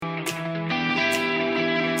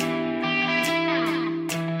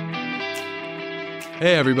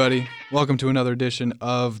Hey everybody, welcome to another edition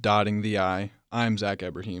of Dotting the I. I'm Zach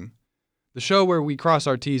Ebrahim. The show where we cross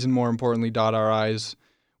our T's and more importantly dot our I's,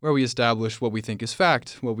 where we establish what we think is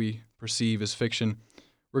fact, what we perceive as fiction.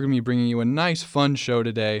 We're going to be bringing you a nice fun show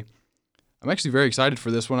today. I'm actually very excited for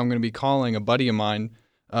this one. I'm going to be calling a buddy of mine,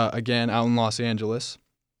 again, out in Los Angeles.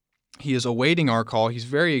 He is awaiting our call. He's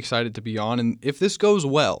very excited to be on, and if this goes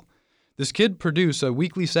well, this kid produced a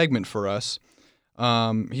weekly segment for us.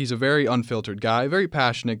 He's a very unfiltered guy, very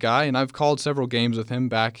passionate guy, and I've called several games with him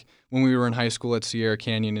back when we were in high school at Sierra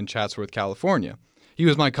Canyon in Chatsworth, California. He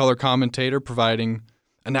was my color commentator, providing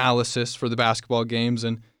analysis for the basketball games,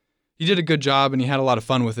 and he did a good job, and he had a lot of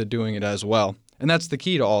fun with it doing it as well. And that's the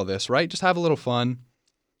key to all this, right? Just have a little fun,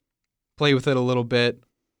 play with it a little bit,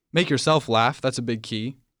 make yourself laugh. That's a big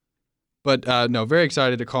key. But no, very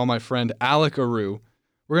excited to call my friend Alec Aru.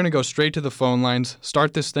 We're going to go straight to the phone lines,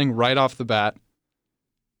 start this thing right off the bat,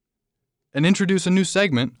 and introduce a new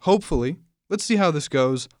segment, hopefully. Let's see how this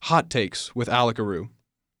goes. Hot Takes with Alec Aru.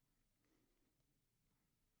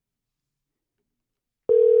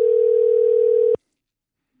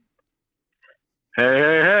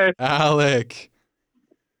 Hey. Alec.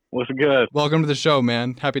 What's good? Welcome to the show,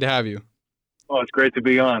 man. Happy to have you. Oh, it's great to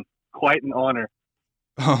be on. Quite an honor.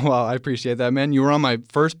 Oh, well, I appreciate that, man. You were on my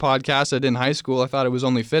first podcast I did in high school. I thought it was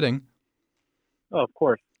only fitting. Oh, of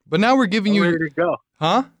course. But now we're giving I'm you... ready to go.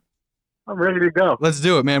 Huh? I'm ready to go. Let's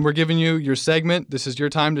do it, man. We're giving you your segment. This is your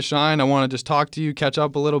time to shine. I want to just talk to you, catch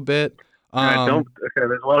up a little bit. Okay,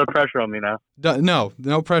 there's a lot of pressure on me now.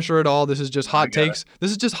 No pressure at all. This is just hot takes.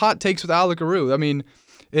 This is just hot takes with Alec Aru. I mean,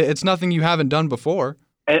 it's nothing you haven't done before.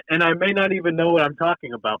 And I may not even know what I'm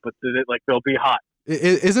talking about, but they'll be hot.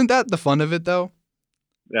 Isn't that the fun of it, though?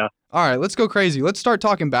 Yeah. All right, let's go crazy. Let's start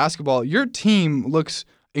talking basketball. Your team looks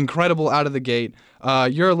incredible out of the gate.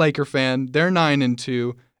 You're a Laker fan. They're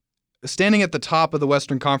 9-2. Standing at the top of the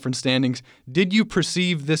Western Conference standings, did you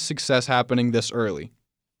perceive this success happening this early?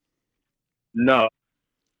 No.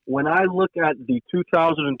 When I look at the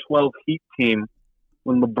 2012 Heat team,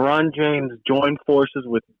 when LeBron James joined forces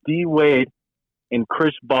with D. Wade and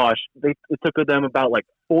Chris Bosh, it took them about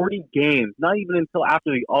 40 games, not even until after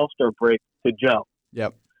the All-Star break, to gel.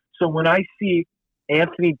 Yep. So when I see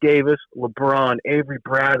Anthony Davis, LeBron, Avery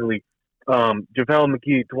Bradley, JaVale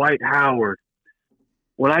McGee, Dwight Howard,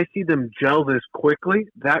 when I see them gel this quickly,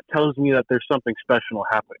 that tells me that there's something special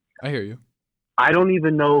happening. I hear you. I don't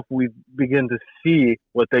even know if we begin to see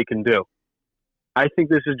what they can do. I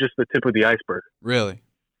think this is just the tip of the iceberg. Really?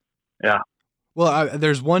 Yeah. Well,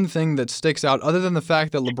 there's one thing that sticks out, other than the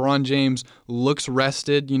fact that LeBron James looks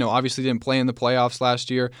rested, obviously didn't play in the playoffs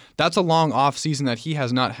last year. That's a long offseason that he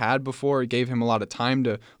has not had before. It gave him a lot of time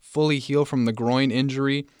to fully heal from the groin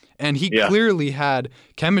injury. And he clearly had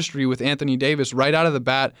chemistry with Anthony Davis right out of the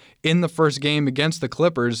bat in the first game against the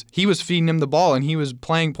Clippers. He was feeding him the ball, and he was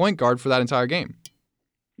playing point guard for that entire game.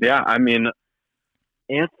 Yeah, I mean,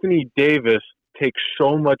 Anthony Davis takes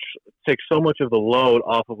so much of the load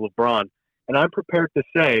off of LeBron. And I'm prepared to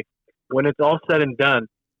say, when it's all said and done,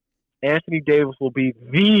 Anthony Davis will be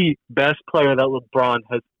the best player that LeBron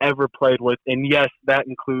has ever played with. And yes, that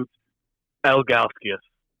includes Ilgauskas.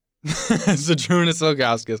 Zydrunas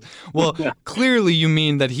Ilgauskas. Well, clearly you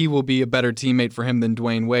mean that he will be a better teammate for him than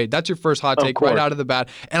Dwayne Wade. That's your first hot take right out of the bat.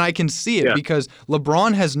 And I can see it because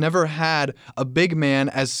LeBron has never had a big man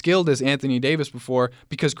as skilled as Anthony Davis before,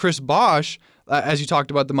 because Chris Bosh, as you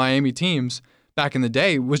talked about the Miami teams back in the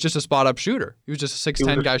day, was just a spot-up shooter. He was just a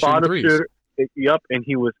 6'10" guy shooting threes. Yep, and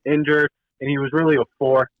he was injured, and he was really a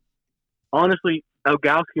 4. Honestly,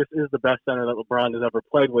 Ilgauskas is the best center that LeBron has ever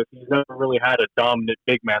played with. He's never really had a dominant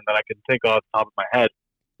big man that I can think of off the top of my head.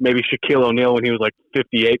 Maybe Shaquille O'Neal when he was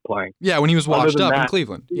 58 playing. Yeah, when he was washed up in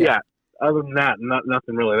Cleveland. Yeah, other than that,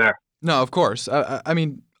 nothing really there. No, of course. I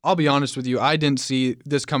mean, I'll be honest with you. I didn't see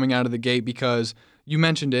this coming out of the gate because you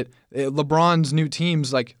mentioned it. LeBron's new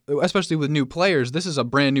teams, especially with new players, this is a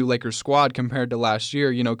brand new Lakers squad compared to last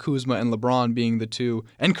year. Kuzma and LeBron being the two,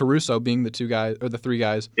 and Caruso being the two guys or the three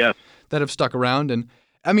guys that have stuck around. And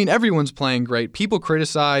I mean, everyone's playing great. People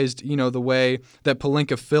criticized, the way that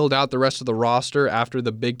Pelinka filled out the rest of the roster after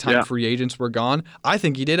the big time free agents were gone. I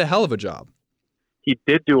think he did a hell of a job. He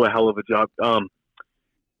did do a hell of a job.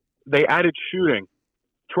 They added shooting.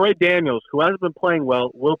 Troy Daniels, who hasn't been playing well,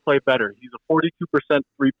 will play better. He's a 42%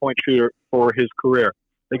 three-point shooter for his career.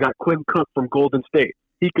 They got Quinn Cook from Golden State.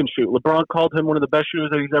 He can shoot. LeBron called him one of the best shooters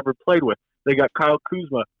that he's ever played with. They got Kyle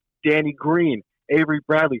Kuzma, Danny Green, Avery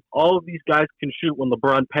Bradley. All of these guys can shoot when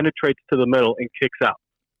LeBron penetrates to the middle and kicks out.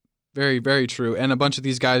 Very, very true. And a bunch of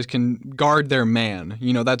these guys can guard their man.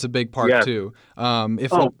 That's a big part Yes. too.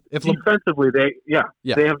 If Defensively, yeah,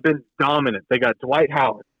 they have been dominant. They got Dwight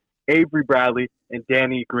Howard, Avery Bradley, and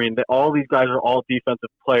Danny Green. All these guys are all defensive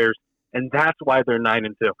players, and that's why they're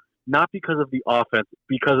 9-2. Not because of the offense,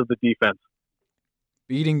 because of the defense.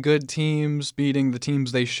 beating good teams, beating the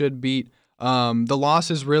teams they should beat. The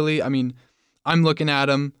losses really, I mean, I'm looking at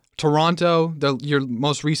them. Toronto, your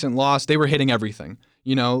most recent loss, they were hitting everything.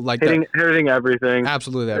 Hitting everything.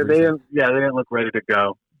 Absolutely everything. They didn't look ready to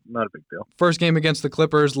go. Not a big deal. First game against the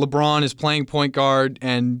Clippers, LeBron is playing point guard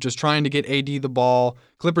and just trying to get AD the ball.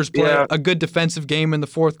 Clippers play a good defensive game in the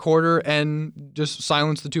fourth quarter and just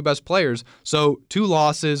silence the two best players. So 2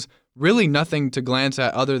 losses, really nothing to glance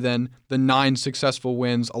at other than the 9 successful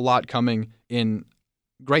wins, a lot coming in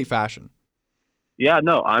great fashion. Yeah,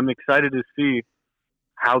 no, I'm excited to see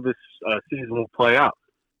how this season will play out.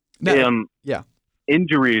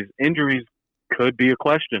 Injuries could be a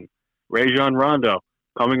question. Rajon Rondo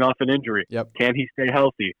coming off an injury. Yep. Can he stay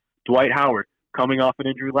healthy? Dwight Howard coming off an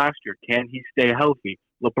injury last year. Can he stay healthy?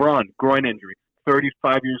 LeBron, groin injury,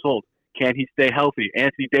 35 years old. Can he stay healthy?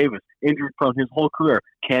 Anthony Davis, injured prone his whole career.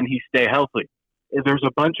 Can he stay healthy? There's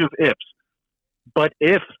a bunch of ifs. But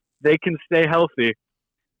if they can stay healthy,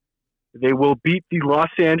 they will beat the Los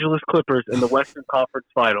Angeles Clippers in the Western Conference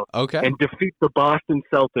Finals and defeat the Boston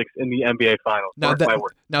Celtics in the NBA Finals.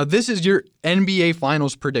 Now, this is your NBA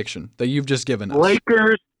Finals prediction that you've just given us.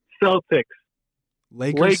 Lakers, Celtics.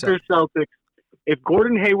 If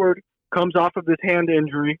Gordon Hayward comes off of this hand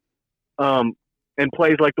injury and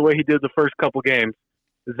plays like the way he did the first couple games,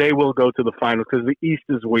 they will go to the finals because the East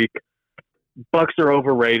is weak. Bucks are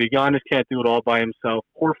overrated. Giannis can't do it all by himself.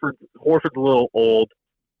 Horford's a little old.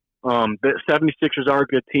 The 76ers are a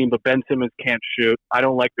good team, but Ben Simmons can't shoot. I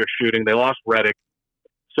don't like their shooting. They lost Redick.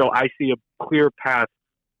 So I see a clear path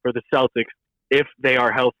for the Celtics, if they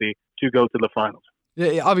are healthy, to go to the finals.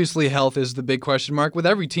 Yeah, obviously, health is the big question mark with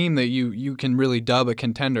every team that you can really dub a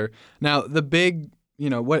contender. Now, the big,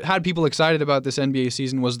 what had people excited about this NBA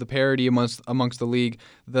season was the parity amongst the league,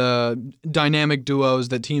 the dynamic duos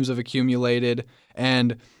that teams have accumulated,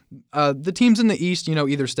 and the teams in the East,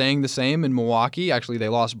 either staying the same. In Milwaukee, actually, they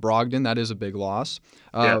lost Brogdon. That is a big loss.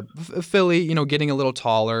 Philly, getting a little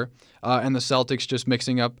taller, and the Celtics just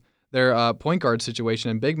mixing up their point guard situation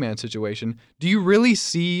and big man situation. Do you really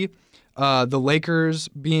see the Lakers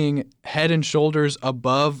being head and shoulders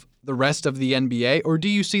above the rest of the NBA, or do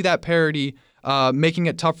you see that parity making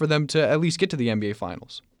it tough for them to at least get to the NBA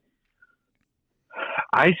Finals?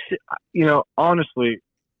 Honestly,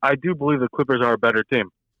 I do believe the Clippers are a better team.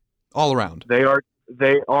 All around. They are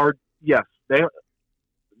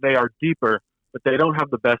deeper, but they don't have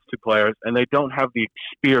the best 2 players, and they don't have the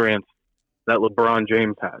experience that LeBron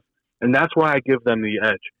James has. And that's why I give them the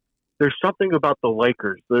edge. There's something about the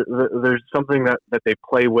Lakers. There's something that they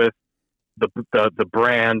play with, the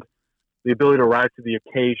brand, the ability to rise to the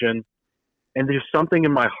occasion. And there's something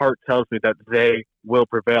in my heart tells me that they will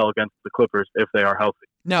prevail against the Clippers if they are healthy.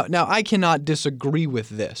 Now I cannot disagree with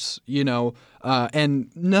this,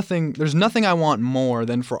 and there's nothing I want more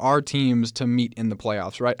than for our teams to meet in the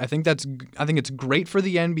playoffs, right? I think it's great for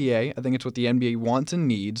the NBA. I think it's what the NBA wants and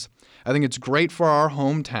needs. I think it's great for our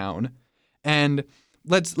hometown. And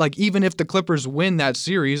even if the Clippers win that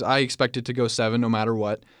series, I expect it to go 7 no matter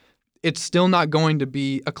what. It's still not going to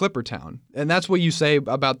be a Clipper town. And that's what you say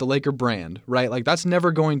about the Laker brand, right? Like, that's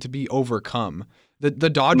never going to be overcome. The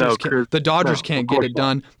Dodgers can't get it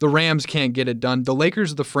done. The Rams can't get it done. The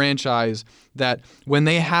Lakers are the franchise that when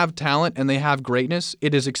they have talent and they have greatness,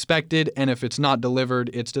 it is expected, and if it's not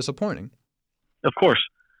delivered, it's disappointing. Of course.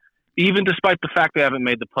 Even despite the fact they haven't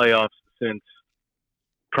made the playoffs since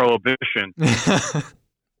Prohibition.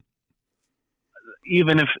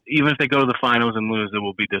 Even if they go to the finals and lose, it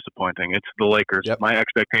will be disappointing. It's the Lakers. Yep. My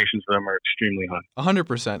expectations for them are extremely high.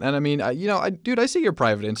 100%. And I mean, dude, I see your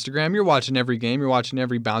private Instagram. You're watching every game. You're watching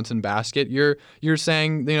every bouncing basket. You're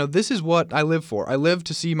saying, this is what I live for. I live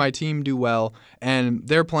to see my team do well, and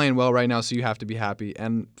they're playing well right now, so you have to be happy.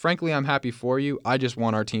 And frankly, I'm happy for you. I just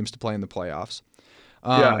want our teams to play in the playoffs.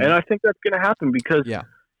 And I think that's going to happen because if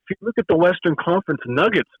you look at the Western Conference,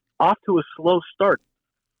 Nuggets off to a slow start.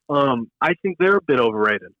 I think they're a bit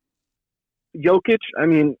overrated. Jokic,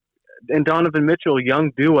 and Donovan Mitchell,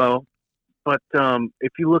 young duo. But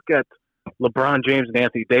if you look at LeBron James and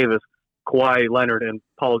Anthony Davis, Kawhi Leonard and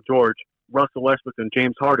Paul George, Russell Westbrook and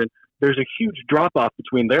James Harden, there's a huge drop-off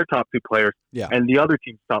between their top 2 players and the other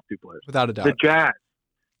team's top 2 players. Without a doubt.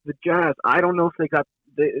 The Jazz, I don't know if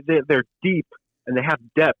they're deep and they have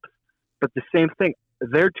depth, but the same thing,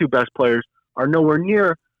 their 2 best players are nowhere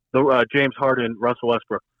near the James Harden, Russell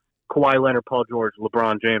Westbrook. Kawhi Leonard, Paul George,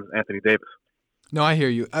 LeBron James, Anthony Davis. No, I hear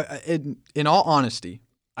you. In all honesty,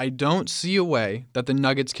 I don't see a way that the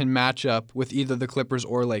Nuggets can match up with either the Clippers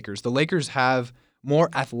or Lakers. The Lakers have more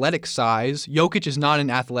athletic size. Jokic is not an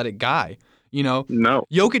athletic guy. No.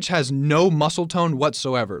 Jokic has no muscle tone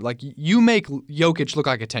whatsoever. Like, you make Jokic look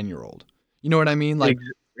like a 10-year-old. You know what I mean? Like,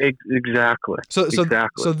 exactly.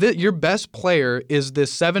 Your best player is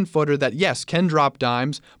this 7-footer that, yes, can drop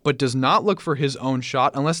dimes, but does not look for his own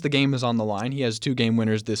shot unless the game is on the line. He has 2 game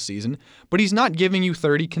winners this season, but he's not giving you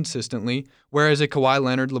 30 consistently, whereas a Kawhi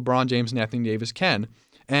Leonard, LeBron James, and Anthony Davis can.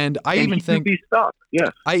 And I even think be stopped.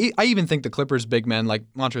 Yes. I even think the Clippers big men like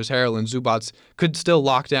Montrezl Harrell and Zubats could still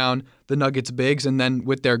lock down the Nuggets bigs, and then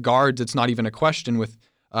with their guards, it's not even a question with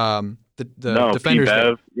the defenders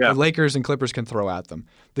that the Lakers and Clippers can throw at them.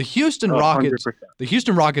 The Houston Rockets, 100%. the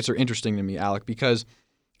Houston Rockets are interesting to me, Alec, because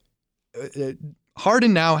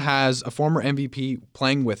Harden now has a former MVP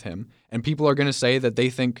playing with him, and people are going to say that they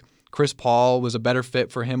think Chris Paul was a better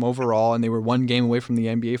fit for him overall, and they were 1 game away from the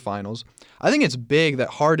NBA Finals. I think it's big that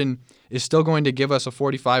Harden is still going to give us a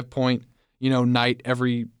 45-point, night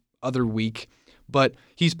every other week, but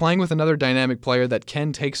he's playing with another dynamic player that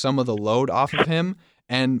can take some of the load off of him,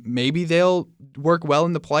 and maybe they'll work well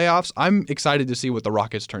in the playoffs. I'm excited to see what the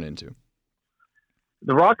Rockets turn into.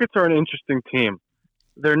 The Rockets are an interesting team.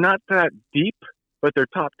 They're not that deep, but their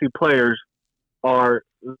top 2 players are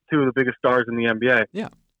 2 of the biggest stars in the NBA. Yeah.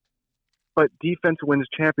 But defense wins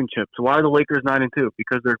championships. Why are the Lakers 9-2?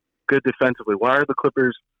 Because they're good defensively. Why are the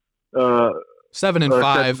Clippers 7-5?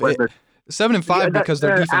 7-5 because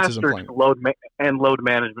their defense isn't playing. Load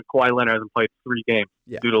management. Kawhi Leonard hasn't played 3 games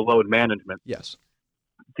due to load management. Yes.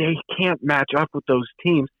 They can't match up with those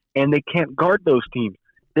teams, and they can't guard those teams.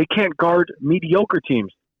 They can't guard mediocre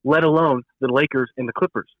teams, let alone the Lakers and the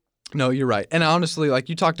Clippers. No, you're right. And honestly, like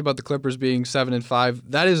you talked about the Clippers being 7-5,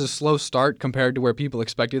 that is a slow start compared to where people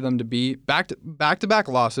expected them to be. Back-to-back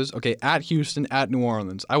losses, okay, at Houston, at New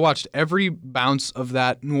Orleans. I watched every bounce of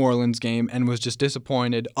that New Orleans game and was just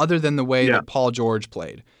disappointed other than the way that Paul George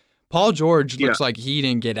played. Paul George looks like he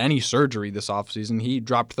didn't get any surgery this offseason. He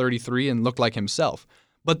dropped 33 and looked like himself.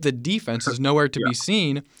 But the defense is nowhere to be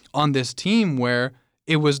seen on this team where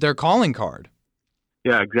it was their calling card.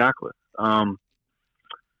 Yeah, exactly.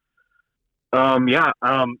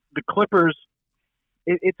 The Clippers,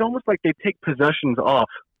 it's almost like they take possessions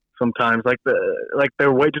off sometimes,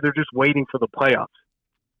 they're just waiting for the playoffs.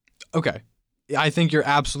 Okay. I think you're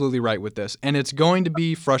absolutely right with this. And it's going to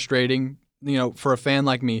be frustrating, for a fan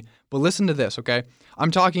like me. But listen to this, okay?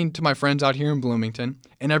 I'm talking to my friends out here in Bloomington,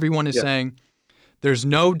 and everyone is saying there's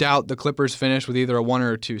no doubt the Clippers finish with either a 1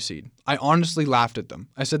 or a 2 seed. I honestly laughed at them.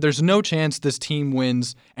 I said there's no chance this team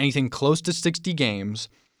wins anything close to 60 games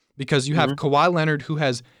because you have Kawhi Leonard, who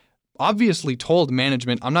has obviously told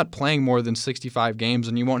management, I'm not playing more than 65 games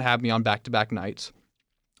and you won't have me on back-to-back nights.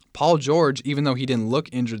 Paul George, even though he didn't look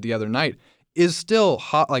injured the other night, is still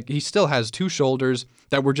hot. Like, he still has 2 shoulders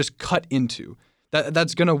that were just cut into.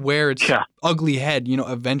 That's going to wear its ugly head,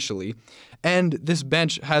 eventually. And this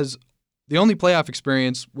bench has the only playoff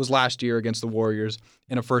experience was last year against the Warriors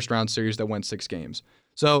in a first-round series that went 6 games.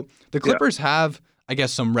 So the Clippers have, I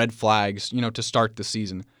guess, some red flags, to start the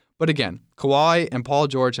season. But again, Kawhi and Paul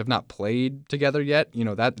George have not played together yet.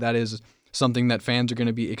 That is something that fans are going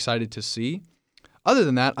to be excited to see. Other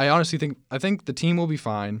than that, I think the team will be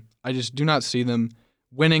fine. I just do not see them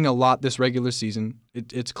winning a lot this regular season.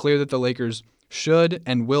 It's clear that the Lakers should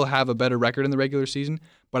and will have a better record in the regular season.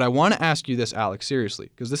 But I want to ask you this, Alex, seriously,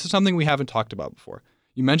 because this is something we haven't talked about before.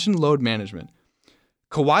 You mentioned load management.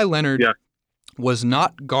 Kawhi Leonard was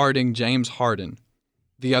not guarding James Harden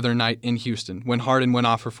the other night in Houston when Harden went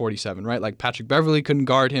off for 47, right? Like, Patrick Beverley couldn't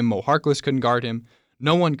guard him. Mo Harkless couldn't guard him.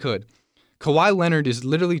 No one could. Kawhi Leonard is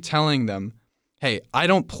literally telling them, hey, I'm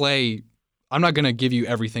not going to give you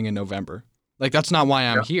everything in November. Like, that's not why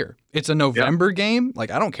I'm here. It's a November game.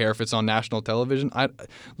 Like, I don't care if it's on national television.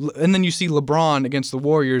 And then you see LeBron against the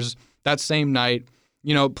Warriors that same night,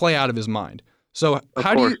 play out of his mind. So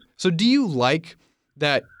do you like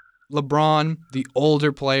that LeBron, the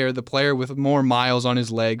older player, the player with more miles on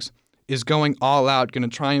his legs, is going all out, going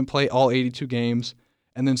to try and play all 82 games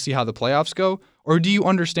and then see how the playoffs go? Or do you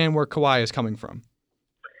understand where Kawhi is coming from?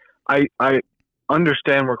 I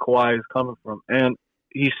understand where Kawhi is coming from. And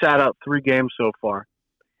he sat out 3 games so far.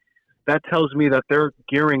 That tells me that they're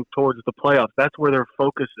gearing towards the playoffs. That's where their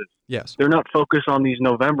focus is. Yes. They're not focused on these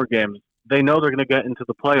November games. They know they're going to get into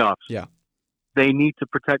the playoffs. Yeah. They need to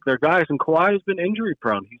protect their guys. And Kawhi has been injury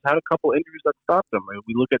prone. He's had a couple injuries that stopped him.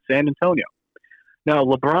 We look at San Antonio. Now,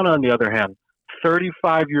 LeBron, on the other hand,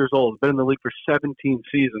 35 years old, been in the league for 17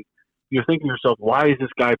 seasons. you're thinking to yourself, why is this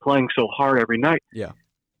guy playing so hard every night? Yeah.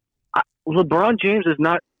 LeBron James is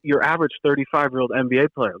not your average 35-year-old NBA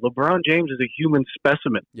player. LeBron James is a human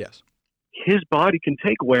specimen. Yes. His body can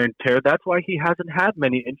take wear and tear. That's why he hasn't had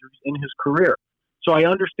many injuries in his career. So I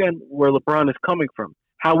understand where LeBron is coming from.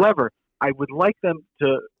 However, I would like them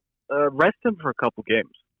to rest him for a couple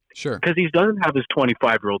games. Sure. Because he doesn't have his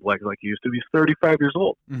 25-year-old legs like he used to. He's 35 years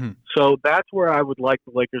old. Mm-hmm. So that's where I would like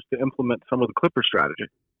the Lakers to implement some of the Clipper strategy.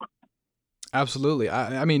 Absolutely.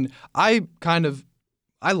 I mean, I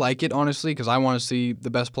like it, honestly, because I want to see the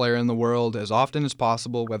best player in the world as often as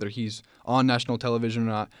possible, whether he's on national television or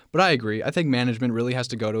not. But I agree. I think management really has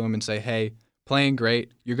to go to him and say, hey, playing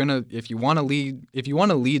great. If you want to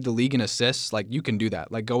lead the league in assists, like, you can do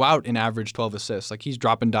that. Like, go out and average 12 assists. Like, he's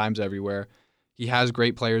dropping dimes everywhere. He has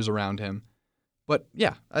great players around him. But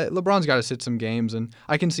yeah, LeBron's got to sit some games, and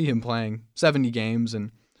I can see him playing 70 games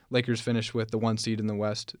and Lakers finish with the 1 seed in the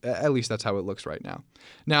West. At least that's how it looks right now.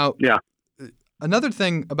 Now, yeah. Another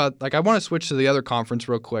thing about, like, I want to switch to the other conference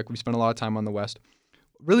real quick. We spent a lot of time on the West.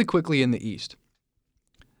 Really quickly in the East.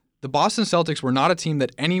 The Boston Celtics were not a team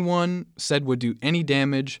that anyone said would do any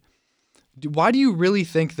damage. Why do you really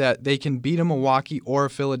think that they can beat a Milwaukee or a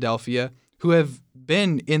Philadelphia, who have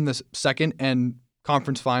been in the second and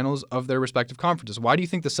conference finals of their respective conferences? Why do you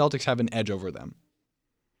think the Celtics have an edge over them?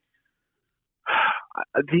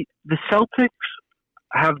 The Celtics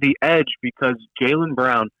have the edge because Jaylen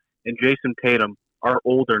Brown and Jason Tatum are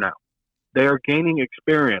older now. They are gaining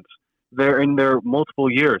experience. They're in their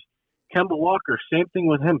multiple years. Kemba Walker, same thing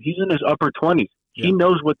with him. He's in his upper 20s. Yeah. He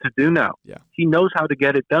knows what to do now. Yeah. He knows how to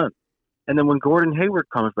get it done. And then when Gordon Hayward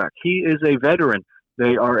comes back, he is a veteran.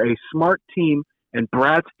 They are a smart team, and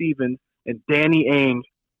Brad Stevens and Danny Ainge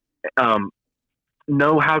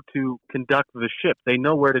know how to conduct the ship. They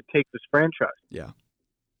know where to take this franchise. Yeah.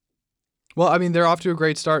 Well, I mean, they're off to a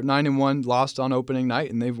great start, 9-1, lost on opening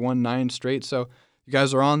night, and they've won 9 straight. So you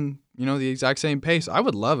guys are on, the exact same pace. I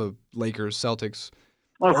would love a Lakers Celtics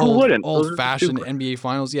who wouldn't? Old-fashioned NBA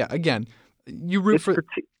Finals. Yeah, again, you root for the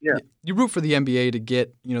NBA to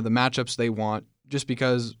get, the matchups they want, just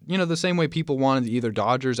because, the same way people wanted either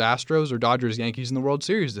Dodgers Astros or Dodgers Yankees in the World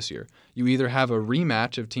Series this year. You either have a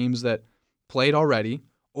rematch of teams that played already,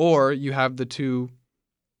 or you have the two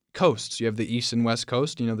coasts. You have the East and West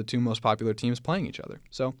Coast, the two most popular teams playing each other.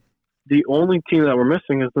 So the only team that we're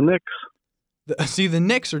missing is the Knicks. The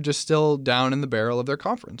Knicks are just still down in the barrel of their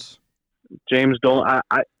conference. James Dolan,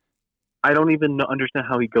 I don't even understand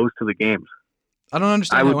how he goes to the games. I don't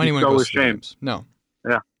understand how anyone goes to the games. No.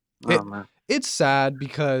 Yeah. Man. It's sad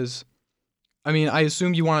because, I mean, I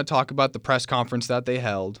assume you want to talk about the press conference that they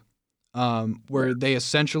held, where they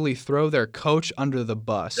essentially throw their coach under the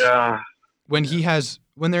bus. Yeah.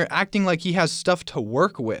 When they're acting like he has stuff to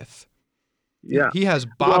work with. Yeah. He has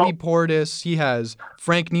Bobby Portis, he has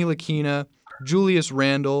Frank Ntilikina, Julius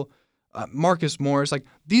Randle, Marcus Morris. Like,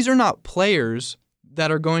 these are not players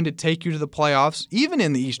that are going to take you to the playoffs, even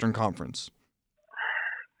in the Eastern Conference.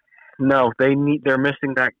 No, they're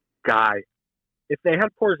missing that guy. If they had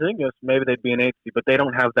Porzingis, maybe they'd be an 8th seed, but they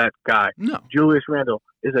don't have that guy. No. Julius Randle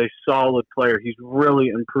is a solid player. He's really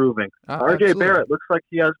improving. RJ Barrett looks like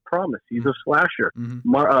he has promise. He's a slasher.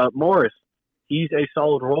 Mm-hmm. Morris, he's a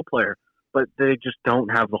solid role player, but they just don't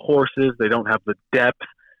have the horses. They don't have the depth,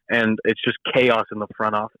 and it's just chaos in the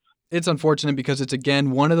front office. It's unfortunate because it's,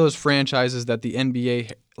 again, one of those franchises that the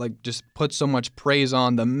NBA just puts so much praise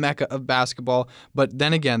on, the mecca of basketball, but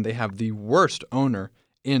then again, they have the worst owner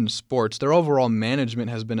in sports. Their overall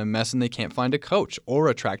management has been a mess, and they can't find a coach or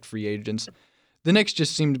attract free agents. The Knicks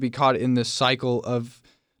just seem to be caught in this cycle of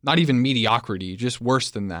not even mediocrity, just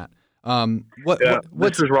worse than that.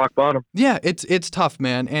 This is rock bottom. Yeah, it's tough,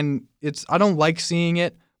 man, and I don't like seeing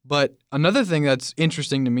it. But another thing that's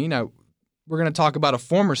interesting to me, now we're going to talk about a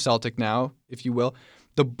former Celtic now, if you will.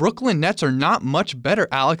 The Brooklyn Nets are not much better,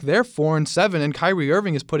 Alec. They're 4-7, and Kyrie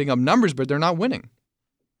Irving is putting up numbers, but they're not winning.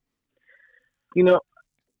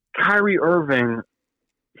 Kyrie Irving,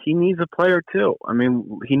 he needs a player too. I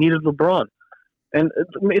mean, he needed LeBron. And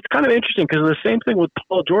it's kind of interesting because the same thing with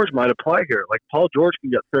Paul George might apply here. Like, Paul George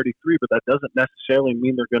can get 33, but that doesn't necessarily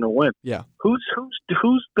mean they're going to win. Yeah. Who's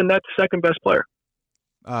the Nets' second best player?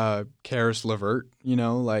 Karis LeVert,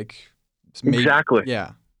 Exactly.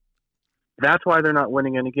 Yeah. That's why they're not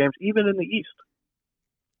winning any games, even in the East.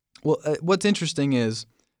 Well, what's interesting is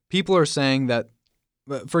people are saying that,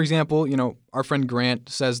 for example, our friend Grant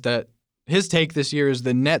says that his take this year is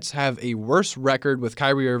the Nets have a worse record with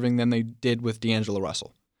Kyrie Irving than they did with D'Angelo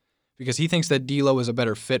Russell, because he thinks that D'Lo is a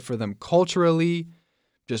better fit for them culturally,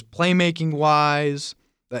 just playmaking wise.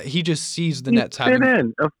 He just sees the Nets having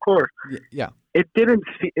in, of course. Yeah. it didn't.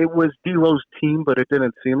 It was D'Lo's team, but it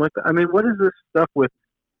didn't seem like that. I mean, what is this stuff with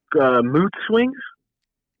mood swings?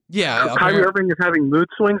 Yeah, Kyrie Irving is having mood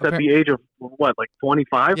swings at the age of what, like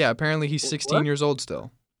 25? Yeah, apparently he's 16 years old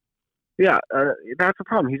still. Yeah, that's a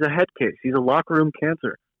problem. He's a head case. He's a locker room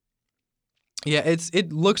cancer. Yeah,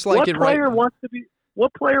 it looks like What player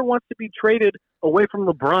wants to be traded away from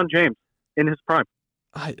LeBron James in his prime?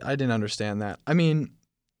 I didn't understand that. I mean,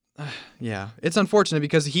 yeah, it's unfortunate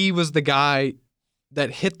because he was the guy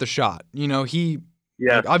that hit the shot. You know,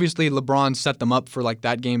 like, obviously LeBron set them up for like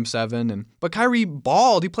that Game 7, but Kyrie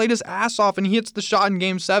balled. He played his ass off and he hits the shot in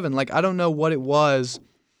Game 7. Like, I don't know what it was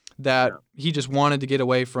that he just wanted to get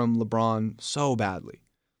away from LeBron so badly.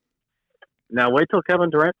 Now wait till Kevin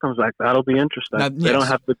Durant comes back. That'll be interesting. Now, they don't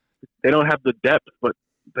have the depth, but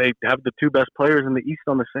they have the two best players in the East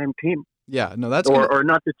on the same team. Yeah, no, that's or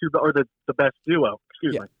not the two, or the best duo.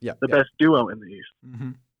 The best duo in the East. Mm-hmm.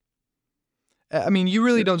 I mean, you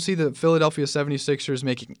really don't see the Philadelphia 76ers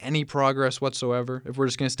making any progress whatsoever if we're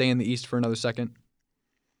just going to stay in the East for another second.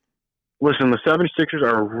 Listen, the 76ers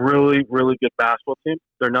are a really, really good basketball team.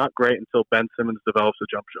 They're not great until Ben Simmons develops a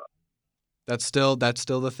jump shot. That's still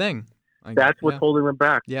the thing. That's what's holding them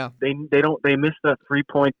back. Yeah. They missed that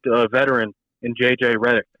 3-point veteran in JJ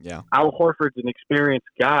Redick. Yeah. Al Horford's an experienced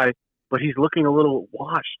guy, but he's looking a little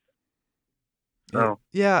washed. Oh.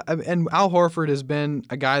 Yeah, and Al Horford has been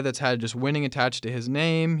a guy that's had just winning attached to his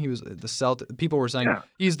name. He was the Celtic. People were saying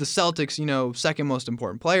he's the Celtics, second most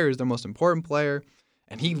important player. He's their most important player,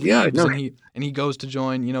 and he leaves and he goes to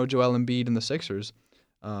join, Joel Embiid and the Sixers.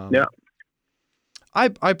 I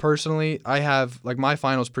personally, I have like my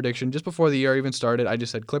finals prediction just before the year even started. I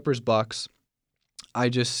just said Clippers Bucks. I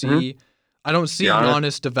just see. I don't see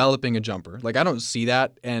Giannis developing a jumper. Like, I don't see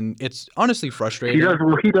that, and it's honestly frustrating.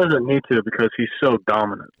 He doesn't need to because he's so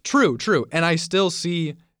dominant. True. And I still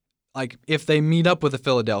see, like, if they meet up with the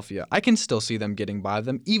Philadelphia, I can still see them getting by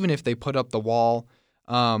them, even if they put up the wall.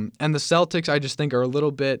 And the Celtics, I just think, are a little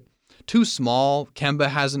bit too small. Kemba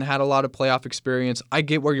hasn't had a lot of playoff experience. I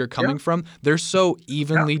get where you're coming from. They're so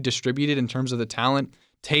evenly distributed in terms of the talent.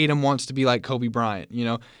 Tatum wants to be like Kobe Bryant.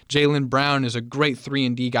 Jaylen Brown is a great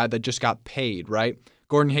 3-and-D guy that just got paid, right?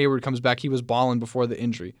 Gordon Hayward comes back. He was balling before the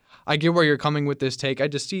injury. I get where you're coming with this take. I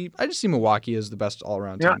just see Milwaukee as the best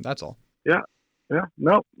all-around team. That's all. Yeah.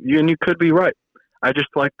 No, you could be right. I just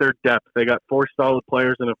like their depth. They got 4 solid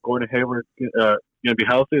players, and if Gordon Hayward going to be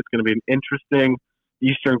healthy, it's going to be an interesting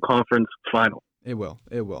Eastern Conference final. It will.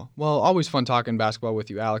 Well, always fun talking basketball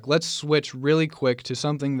with you, Alec. Let's switch really quick to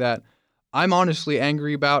something that I'm honestly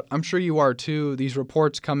angry about. I'm sure you are too. These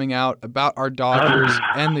reports coming out about our Dodgers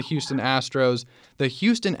and the Houston Astros. The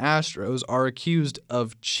Houston Astros are accused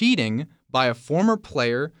of cheating by a former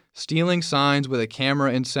player, stealing signs with a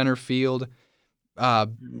camera in center field.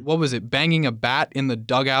 What was it? Banging a bat in the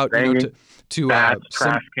dugout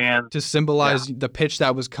trash cans to symbolize the pitch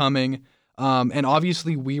that was coming. And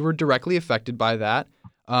obviously we were directly affected by that,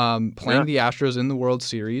 playing the Astros in the World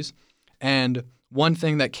Series. And one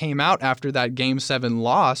thing that came out after that Game 7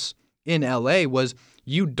 loss in LA was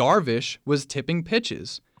Yu Darvish was tipping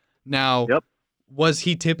pitches. Now, was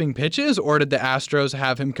he tipping pitches, or did the Astros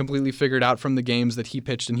have him completely figured out from the games that he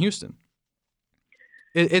pitched in Houston?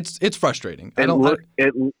 It's frustrating.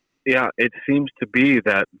 It seems to be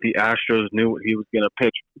that the Astros knew what he was going to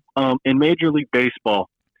pitch. In Major League Baseball,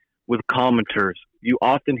 with commenters, you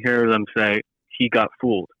often hear them say he got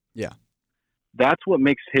fooled. Yeah. That's what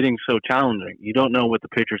makes hitting so challenging. You don't know what the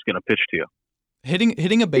pitcher's going to pitch to you.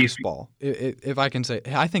 Hitting a baseball, if I can say,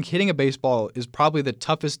 I think hitting a baseball is probably the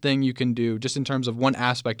toughest thing you can do, just in terms of one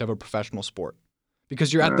aspect of a professional sport,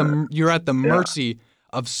 because you're at the mercy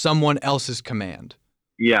of someone else's command.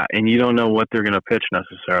 Yeah, and you don't know what they're going to pitch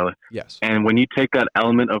necessarily. Yes. And when you take that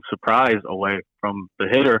element of surprise away from the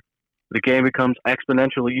hitter, the game becomes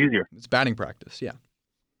exponentially easier. It's batting practice. Yeah.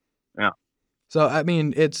 Yeah. So I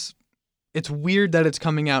mean, it's weird that it's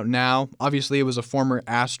coming out now. Obviously, it was a former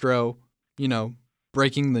Astro,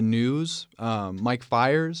 breaking the news, Mike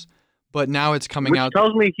Fiers, but now it's coming out. Which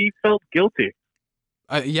tells me he felt guilty.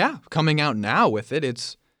 Coming out now with it.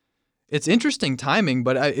 It's interesting timing,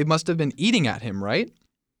 but it must have been eating at him, right?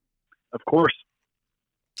 Of course.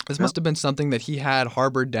 This must have been something that he had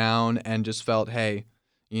harbored down and just felt, hey,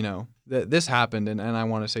 this happened, and I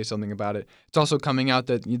want to say something about it. It's also coming out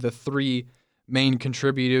that the 3 main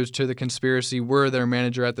contributors to the conspiracy were their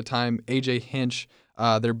manager at the time, A.J. Hinch,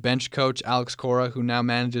 their bench coach, Alex Cora, who now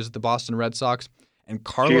manages the Boston Red Sox, and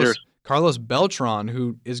Carlos Beltran,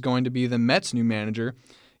 who is going to be the Mets' new manager.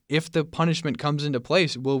 If the punishment comes into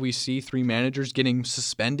place, will we see 3 managers getting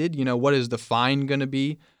suspended? What is the fine going to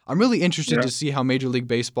be? I'm really interested to see how Major League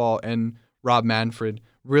Baseball and Rob Manfred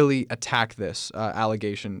really attack this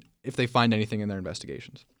allegation if they find anything in their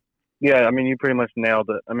investigations. Yeah, I mean, you pretty much nailed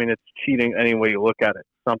it. I mean, it's cheating any way you look at it.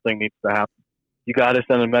 Something needs to happen. You got to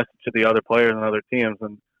send a message to the other players and other teams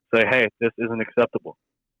and say, hey, this isn't acceptable.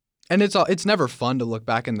 And it's never fun to look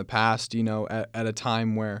back in the past, at a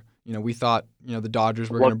time where, we thought, the Dodgers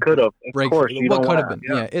were going to break what could have been.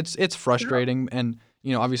 Yeah, it's frustrating. Yeah. And,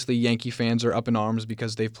 obviously Yankee fans are up in arms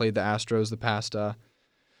because they've played the Astros the past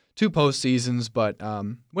 2 postseasons. But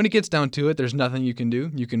when it gets down to it, there's nothing you can do.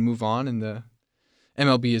 You can move on, and the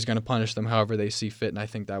MLB is going to punish them however they see fit. And I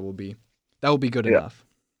think that will be good enough.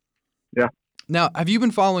 Yeah. Now, have you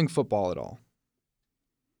been following football at all?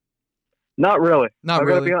 Not really. Not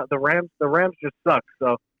really. Be honest, the Rams just suck.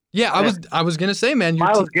 So yeah, I was gonna say, man,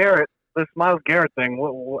 Garrett. This Myles Garrett thing.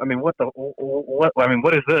 What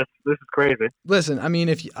is this? This is crazy. Listen, I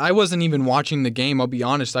mean, I wasn't even watching the game, I'll be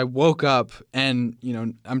honest. I woke up and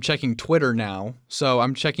I'm checking Twitter now, so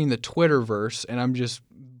I'm checking the Twitterverse, and I'm just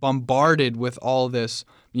bombarded with all this.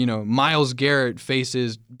 Myles Garrett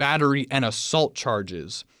faces battery and assault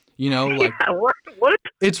charges. Like what?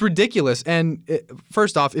 It's ridiculous. And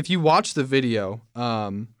first off, if you watch the video,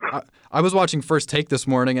 I was watching First Take this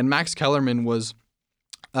morning, and Max Kellerman was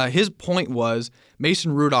his point was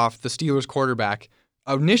Mason Rudolph, the Steelers quarterback,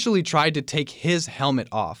 initially tried to take his helmet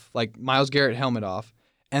off, like Myles Garrett helmet off,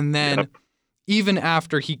 and then even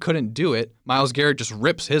after he couldn't do it, Myles Garrett just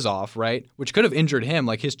rips his off, right? Which could have injured him,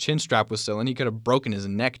 like his chin strap was still in. He could have broken his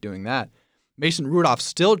neck doing that. Mason Rudolph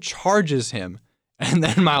still charges him. And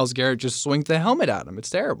then Myles Garrett just swings the helmet at him.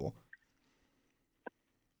 It's terrible.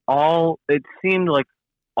 It seemed like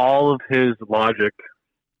all of his logic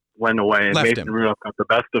went away, and Mason Rudolph got the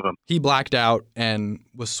best of him. He blacked out and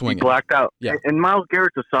was swinging. He blacked out. Yeah. And Myles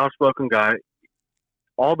Garrett's a soft-spoken guy.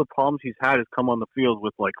 All the problems he's had has come on the field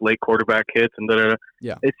with like late quarterback hits and da-da-da.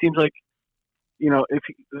 Yeah. It seems like, if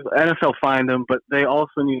NFL fined him, but they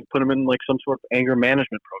also need to put him in like some sort of anger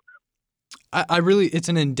management program. It's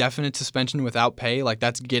an indefinite suspension without pay. Like,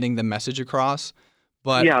 that's getting the message across.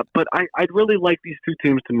 But yeah, but I'd really like these two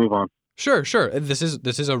teams to move on. Sure. This is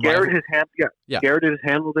a Garrett Garrett has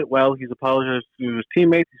handled it well. He's apologized to his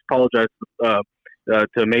teammates. He's apologized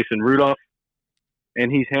to Mason Rudolph,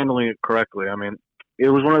 and he's handling it correctly. I mean, it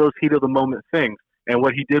was one of those heat of the moment things. And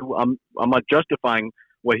what he did, I'm not justifying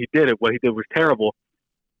what he did. What he did was terrible,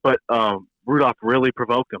 but Rudolph really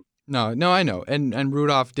provoked him. No, I know. And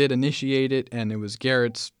Rudolph did initiate it, and it was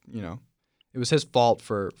Garrett's, it was his fault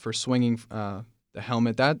for swinging the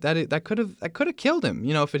helmet. That could have killed him.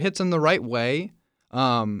 If it hits him the right way,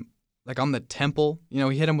 like on the temple, he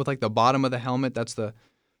hit him with like the bottom of the helmet. That's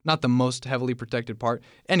not the most heavily protected part.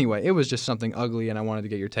 Anyway, it was just something ugly, and I wanted to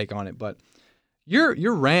get your take on it. But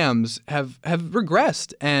your Rams have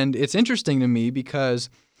regressed, and it's interesting to me because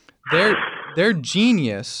their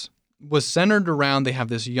genius was centered around they have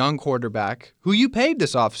this young quarterback who you paid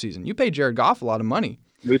this offseason. You paid Jared Goff a lot of money.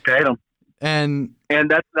 We paid him. And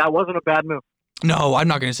that wasn't a bad move. No, I'm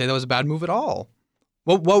not going to say that was a bad move at all.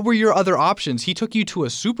 What were your other options? He took you to a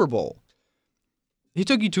Super Bowl.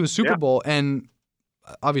 Bowl and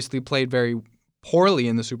obviously played very poorly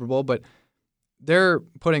in the Super Bowl, but they're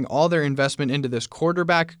putting all their investment into this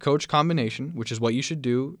quarterback-coach combination, which is what you should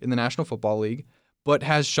do in the National Football League, but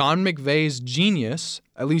has Sean McVay's genius,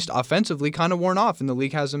 at least offensively, kind of worn off, and the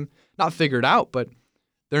league has him not figured out, but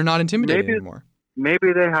they're not intimidated anymore.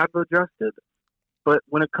 Maybe they have adjusted, but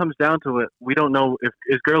when it comes down to it, we don't know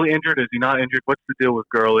is Gurley injured, is he not injured, what's the deal with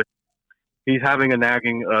Gurley? He's having a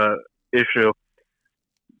nagging issue.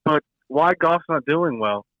 But why Goff's not doing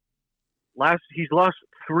well? He's lost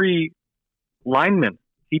 3 linemen.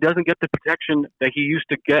 He doesn't get the protection that he used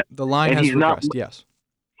to get. The line has regressed, yes.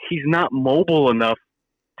 He's not mobile enough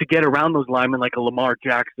to get around those linemen like a Lamar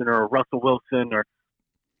Jackson or a Russell Wilson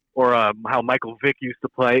or how Michael Vick used to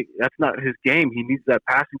play. That's not his game. He needs that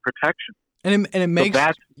passing protection. And it makes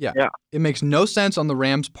it makes no sense on the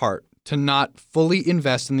Rams' part to not fully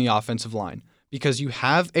invest in the offensive line because you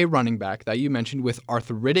have a running back that you mentioned with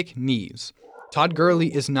arthritic knees. Todd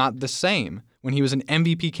Gurley is not the same when he was an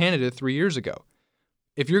MVP candidate 3 years ago.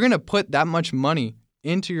 If you're going to put that much money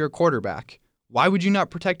into your quarterback, why would you not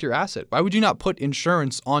protect your asset? Why would you not put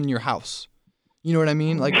insurance on your house? You know what I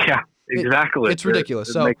mean? Like, yeah, exactly. It's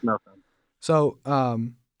ridiculous. It makes no sense. So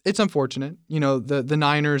it's unfortunate. The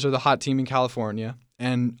Niners are the hot team in California,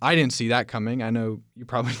 and I didn't see that coming. I know you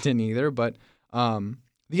probably didn't either, but the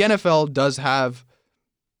NFL does have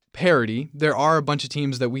parity. There are a bunch of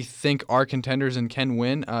teams that we think are contenders and can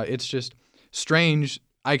win. It's just strange.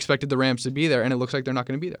 I expected the Rams to be there, and it looks like they're not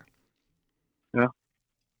going to be there. Yeah.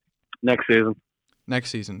 Next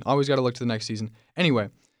season. Always got to look to the next season. Anyway,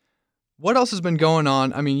 What else has been going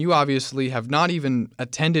on? I mean, you obviously have not even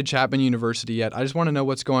attended Chapman University yet. I just want to know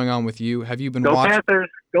what's going on with you. Have you been Go watching? Panthers!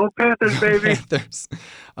 Go Panthers, baby! Panthers.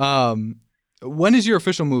 When is your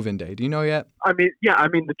official move-in day? Do you know yet? I mean,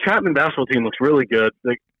 the Chapman basketball team looks really good.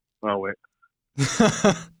 Oh wait.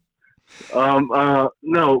 No,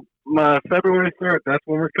 February 3rd. That's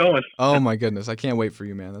when we're going. Oh my goodness, I can't wait for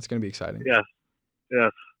you, man. That's gonna be exciting. Yes.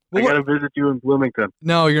 Well, I gotta visit you in Bloomington.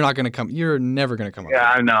 No, you're not gonna come. You're never gonna come up.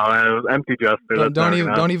 Yeah, I know. It was empty gesture.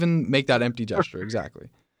 Don't even make that empty gesture. Exactly.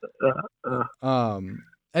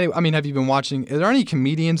 Anyway, I mean, have you been watching? Are there any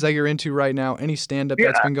comedians that you're into right now? Any stand-up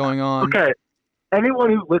that's been going on? Okay. Anyone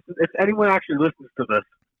who listens, if anyone actually listens to this,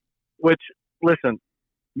 listen,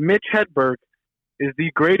 Mitch Hedberg is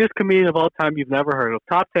the greatest comedian of all time you've never heard of.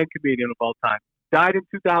 Top 10 comedian of all time. Died in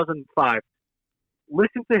 2005.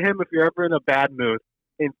 Listen to him if you're ever in a bad mood,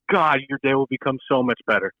 and God, your day will become so much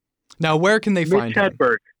better. Now, where can they find him?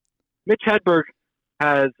 Mitch Hedberg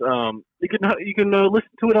has you can listen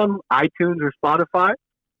to it on iTunes or Spotify.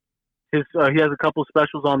 He has a couple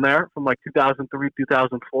specials on there from like 2003,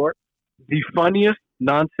 2004. The funniest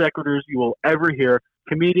non sequiturs you will ever hear.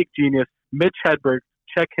 Comedic genius, Mitch Hedberg.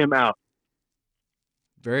 Check him out.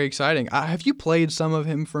 Very exciting. Have you played some of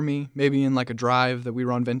him for me? Maybe in like a drive that we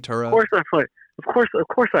run Ventura. Of course I played. Of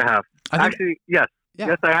course I have. Actually, yes. Yeah.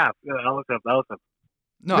 Yes, I have. Yeah, that was him.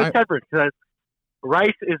 No, Mitch Hedberg says,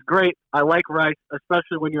 rice is great. I like rice,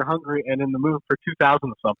 especially when you're hungry and in the mood for 2000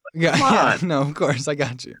 or something. Yeah, Come on. yeah, no, of course, I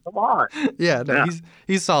got you. Come on. Yeah, no,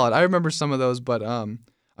 he's solid. I remember some of those, but I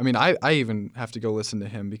mean, I even have to go listen to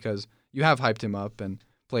him because you have hyped him up and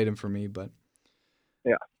played him for me, but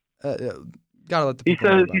yeah, gotta let the people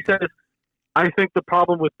know about he says, I think the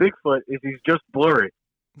problem with Bigfoot is he's just blurry.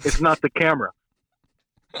 It's not the camera.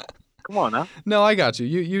 Come on, huh? No, I got you.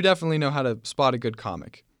 You definitely know how to spot a good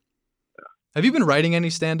comic. Have you been writing any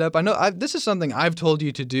stand-up? I know this is something I've told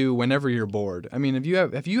you to do whenever you're bored. I mean, if you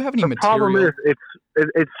have any material. The problem is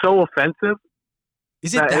it's so offensive.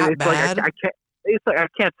 Is it that bad? Like, I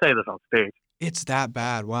can't say this on stage. It's that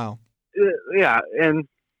bad. Wow. Yeah, and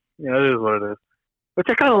it is what it is. Which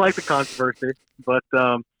I kind of like the controversy, but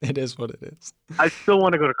it is what it is. I still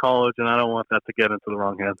want to go to college, and I don't want that to get into the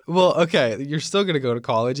wrong hands. Well, okay, you're still gonna go to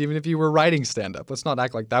college, even if you were writing stand-up. Let's not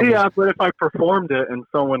act like that. Yeah, but if I performed it and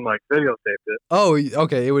someone like videotaped it. Oh,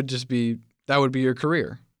 okay. It would just be that would be your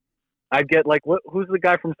career. I'd get like who's the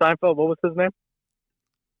guy from Seinfeld? What was his name?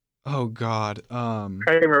 Oh God,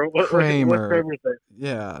 Kramer. What's Kramer's name?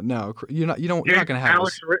 Yeah, no, you're not gonna have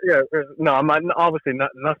Alex. No, I'm not. Obviously,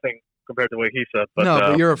 nothing compared to what he said. But,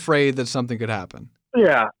 but you're afraid that something could happen.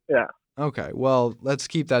 Yeah. Okay, well, let's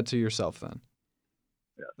keep that to yourself then.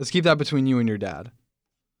 Yeah. Let's keep that between you and your dad.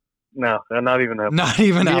 No, not even him. Not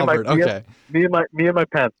even Albert. Okay. Me and my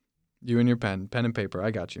pen. You and your pen and paper.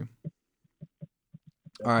 I got you.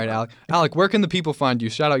 All right, Alec. Alec, where can the people find you?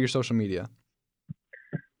 Shout out your social media.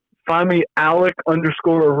 Find me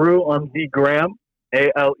Alec_Arouh on the gram,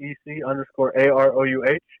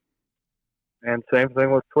 ALEC_AROUH. And same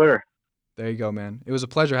thing with Twitter. There you go, man. It was a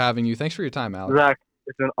pleasure having you. Thanks for your time, Alec. Zach,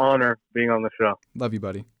 it's an honor being on the show. Love you,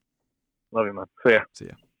 buddy. Love you, man. See ya. See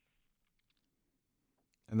ya.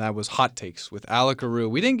 And that was Hot Takes with Alec Arouh.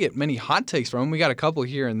 We didn't get many hot takes from him. We got a couple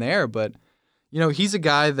here and there, but, he's a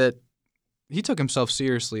guy that he took himself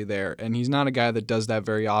seriously there, and he's not a guy that does that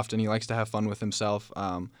very often. He likes to have fun with himself.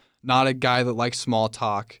 Not a guy that likes small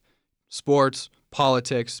talk. Sports,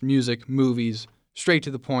 politics, music, movies, straight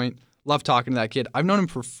to the point. Love talking to that kid. I've known him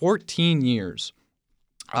for 14 years.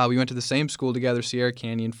 We went to the same school together, Sierra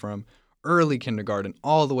Canyon, from early kindergarten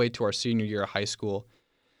all the way to our senior year of high school.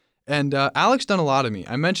 And Alex done a lot of me.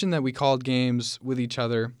 I mentioned that we called games with each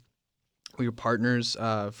other. We were partners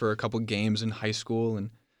for a couple games in high school, and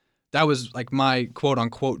that was like my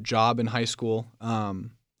quote-unquote job in high school.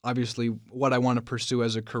 Obviously, what I want to pursue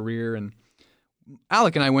as a career. And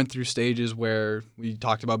Alec and I went through stages where we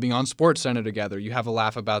talked about being on SportsCenter together. You have a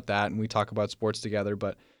laugh about that, and we talk about sports together.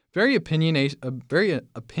 But very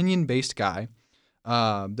opinion-based guy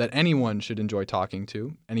that anyone should enjoy talking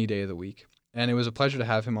to any day of the week. And it was a pleasure to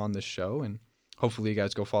have him on this show, and hopefully you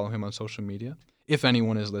guys go follow him on social media, if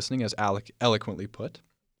anyone is listening, as Alec eloquently put.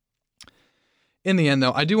 In the end,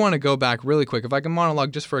 though, I do want to go back really quick, if I can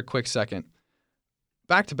monologue just for a quick second.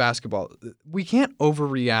 Back to basketball. We can't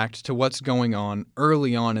overreact to what's going on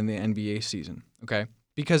early on in the NBA season, okay?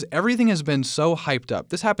 Because everything has been so hyped up.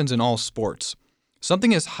 This happens in all sports.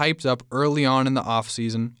 Something is hyped up early on in the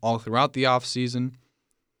offseason, all throughout the offseason,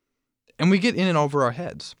 and we get in and over our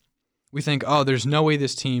heads. We think, oh, there's no way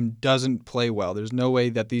this team doesn't play well. There's no way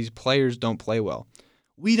that these players don't play well.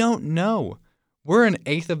 We don't know. We're an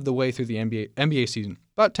eighth of the way through the NBA season.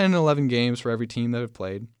 About 10 and 11 games for every team that have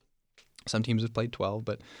played. Some teams have played 12,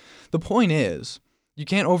 but the point is, you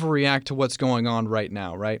can't overreact to what's going on right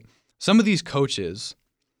now, right? Some of these coaches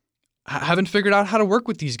haven't figured out how to work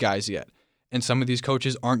with these guys yet. And some of these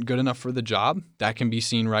coaches aren't good enough for the job. That can be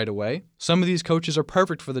seen right away. Some of these coaches are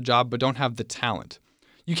perfect for the job but don't have the talent.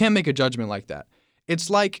 You can't make a judgment like that. It's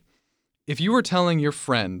like if you were telling your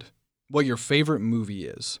friend what your favorite movie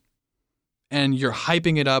is, and you're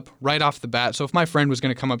hyping it up right off the bat. So if my friend was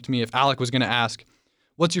going to come up to me, if Alec was going to ask,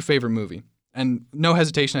 what's your favorite movie? And no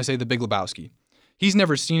hesitation, I say The Big Lebowski. He's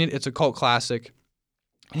never seen it. It's a cult classic.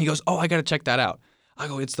 And he goes, oh, I got to check that out. I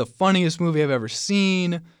go, it's the funniest movie I've ever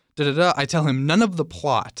seen. Da-da-da. I tell him none of the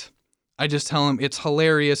plot. I just tell him it's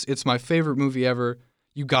hilarious. It's my favorite movie ever.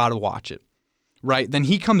 You got to watch it. Right? Then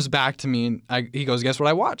he comes back to me and he goes, guess what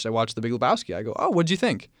I watched? I watched The Big Lebowski. I go, oh, what'd you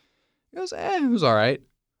think? He goes, it was all right.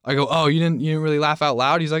 I go, oh, you didn't really laugh out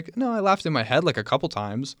loud? He's like, no, I laughed in my head like a couple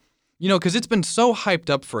times. Because it's been so hyped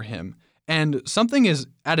up for him. And something is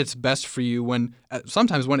at its best for you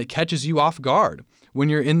sometimes when it catches you off guard. When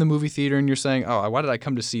you're in the movie theater and you're saying, oh, why did I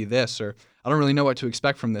come to see this? Or I don't really know what to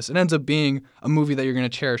expect from this. It ends up being a movie that you're going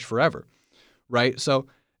to cherish forever, right? So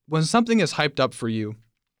when something is hyped up for you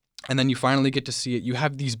and then you finally get to see it, you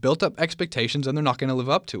have these built up expectations and they're not going to live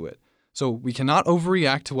up to it. So we cannot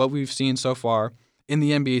overreact to what we've seen so far in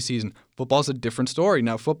the NBA season. Football's a different story.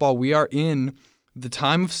 Now, football, we are in the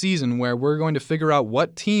time of season where we're going to figure out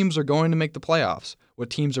what teams are going to make the playoffs, what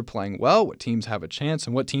teams are playing well, what teams have a chance,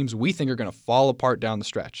 and what teams we think are going to fall apart down the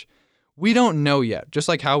stretch. We don't know yet, just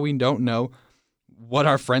like how we don't know what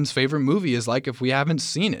our friend's favorite movie is like if we haven't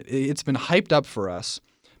seen it. It's been hyped up for us.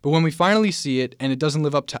 But when we finally see it and it doesn't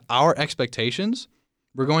live up to our expectations,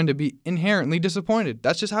 we're going to be inherently disappointed.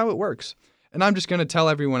 That's just how it works. And I'm just going to tell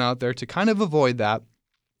everyone out there to kind of avoid that,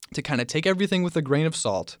 to kind of take everything with a grain of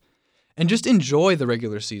salt, and just enjoy the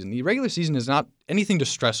regular season. The regular season is not anything to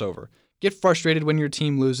stress over. Get frustrated when your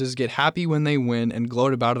team loses, get happy when they win, and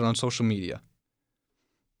gloat about it on social media.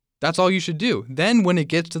 That's all you should do. Then when it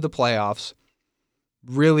gets to the playoffs,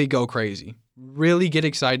 really go crazy. Really get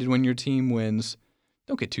excited when your team wins.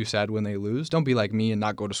 Don't get too sad when they lose. Don't be like me and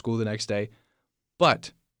not go to school the next day.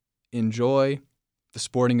 But enjoy the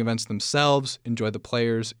sporting events themselves, enjoy the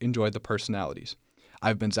players, enjoy the personalities.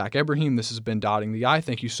 I've been Zach Ebrahim. This has been Dotting the I.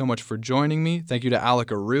 Thank you so much for joining me. Thank you to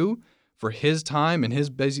Alec Aru for his time and his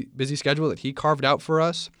busy schedule that he carved out for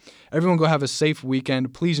us. Everyone go have a safe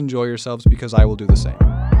weekend. Please enjoy yourselves because I will do the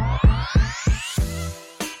same.